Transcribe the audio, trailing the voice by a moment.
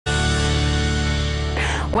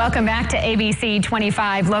Welcome back to ABC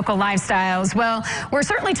 25 Local Lifestyles. Well, we're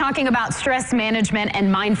certainly talking about stress management and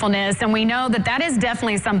mindfulness, and we know that that is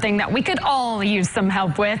definitely something that we could all use some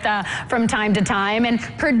help with from time to time. And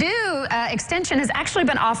Purdue Extension has actually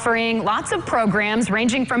been offering lots of programs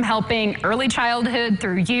ranging from helping early childhood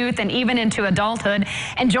through youth and even into adulthood.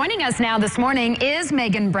 And joining us now this morning is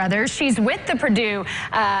Megan Brothers. She's with the Purdue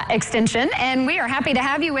Extension, and we are happy to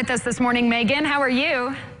have you with us this morning, Megan. How are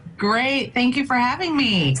you? Great. Thank you for having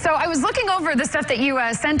me. So I was looking over the stuff that you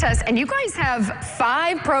sent us, and you guys have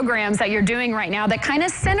 5 programs that you're doing right now that kind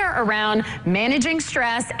of center around managing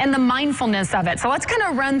stress and the mindfulness of it. So let's kind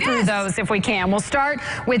of run through those if we can. We'll start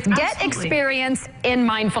with Get Experience in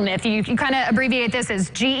Mindfulness. You kind of abbreviate this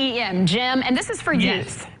as GEM, GEM, and this is for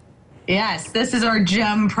youth. Yes, this is our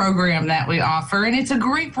GEM program that we offer, and it's a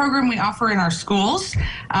great program we offer in our schools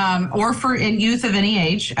or for youth of any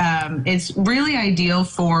age. It's really ideal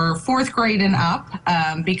for 4th grade and up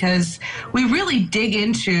because we really dig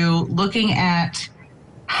into looking at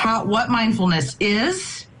what mindfulness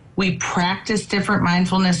is. We practice different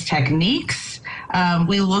mindfulness techniques.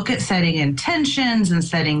 We look at setting intentions and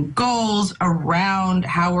setting goals around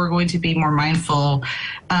how we're going to be more mindful.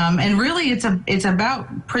 And really, it's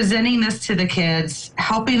about presenting this to the kids,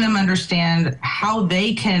 helping them understand how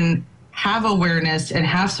they can have awareness and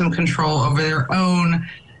have some control over their own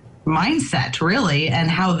mindset, really, and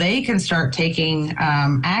how they can start taking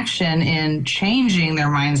action in changing their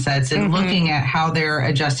mindsets and looking at how they're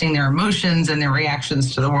adjusting their emotions and their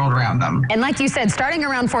reactions to the world around them. And like you said, starting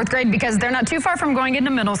around 4th grade, because they're not too far from going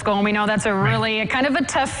into middle school, and we know that's a really kind of a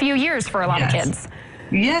tough few years for a lot of kids.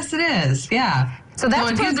 Yes, it is. Yeah. So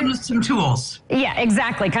it gives them some tools. Yeah,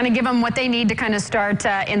 exactly. Kind of give them what they need to kind of start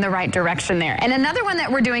in the right direction there. And another one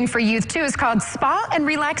that we're doing for youth too is called Spa and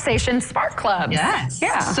Relaxation Spark Clubs. Yes.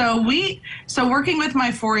 Yeah. So working with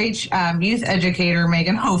my 4-H youth educator,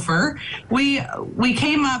 Megan Hofer, we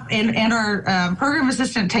came up and our program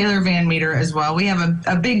assistant, Taylor Van Meter, as well. We have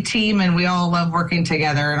a big team and we all love working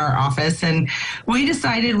together in our office. And we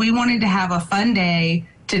decided we wanted to have a fun day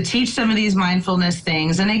to teach some of these mindfulness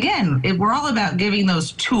things. And again, we're all about giving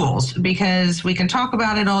those tools because we can talk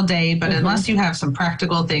about it all day, but unless you have some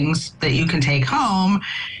practical things that you can take home,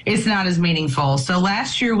 it's not as meaningful. So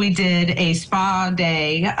last year we did a spa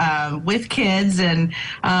day with kids, and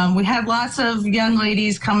we had lots of young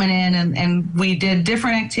ladies coming in, and we did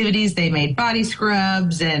different activities. They made body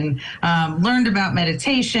scrubs and learned about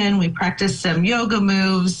meditation. We practiced some yoga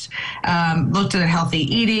moves, looked at healthy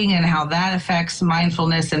eating and how that affects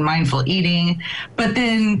mindfulness and mindful eating. But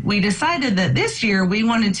then we decided that this year we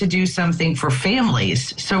wanted to do something for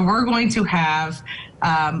families. So we're going to have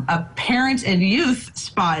a parent and youth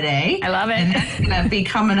spa day. I love it. And that's going to be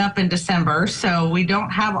coming up in December. So we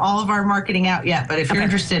don't have all of our marketing out yet, but if you're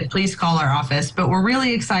interested, please call our office. But we're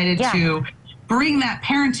really excited to bring that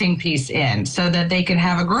parenting piece in so that they can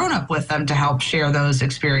have a grown-up with them to help share those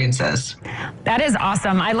experiences. That is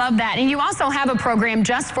awesome. I love that. And you also have a program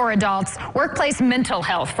just for adults, workplace mental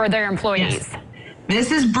health for their employees. Yes.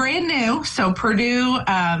 This is brand new. So Purdue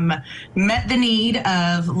met the need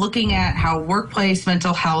of looking at how workplace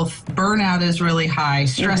mental health burnout is really high,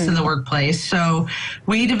 stress in the workplace. So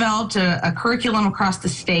we developed a curriculum across the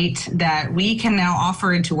state that we can now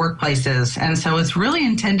offer into workplaces. And so it's really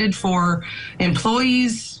intended for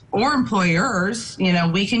employees or employers. You know,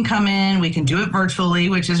 we can come in, we can do it virtually,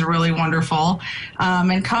 which is really wonderful,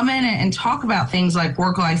 and come in and talk about things like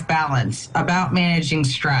work-life balance, about managing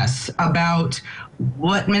stress, about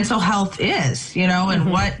what mental health is, you know,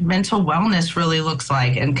 and what mental wellness really looks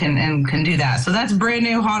like, and can do that. So that's brand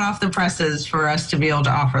new, hot off the presses for us to be able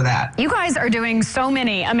to offer that. You guys are doing so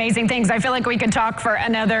many amazing things. I feel like we could talk for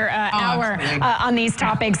another hour on these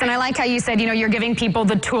topics. And I like how you said, you know, you're giving people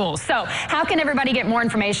the tools. So how can everybody get more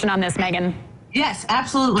information on this, Megan? Yes,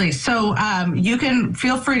 absolutely. So you can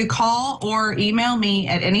feel free to call or email me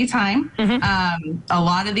at any time. A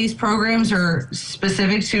lot of these programs are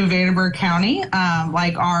specific to Vanderburgh County,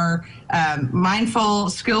 like our mindful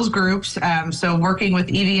skills groups. So working with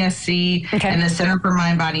EVSC and the Center for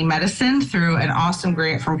Mind Body Medicine through an awesome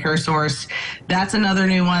grant from CareSource. That's another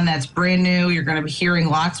new one that's brand new. You're going to be hearing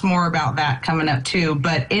lots more about that coming up too.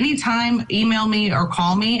 But anytime, email me or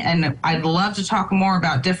call me, and I'd love to talk more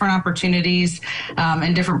about different opportunities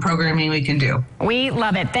and different programming we can do. We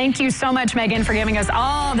love it. Thank you so much, Megan, for giving us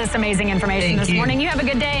all this amazing information this morning. You have a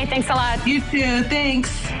good day. Thanks a lot. You too.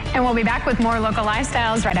 Thanks. And we'll be back with more local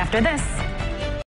lifestyles right after this.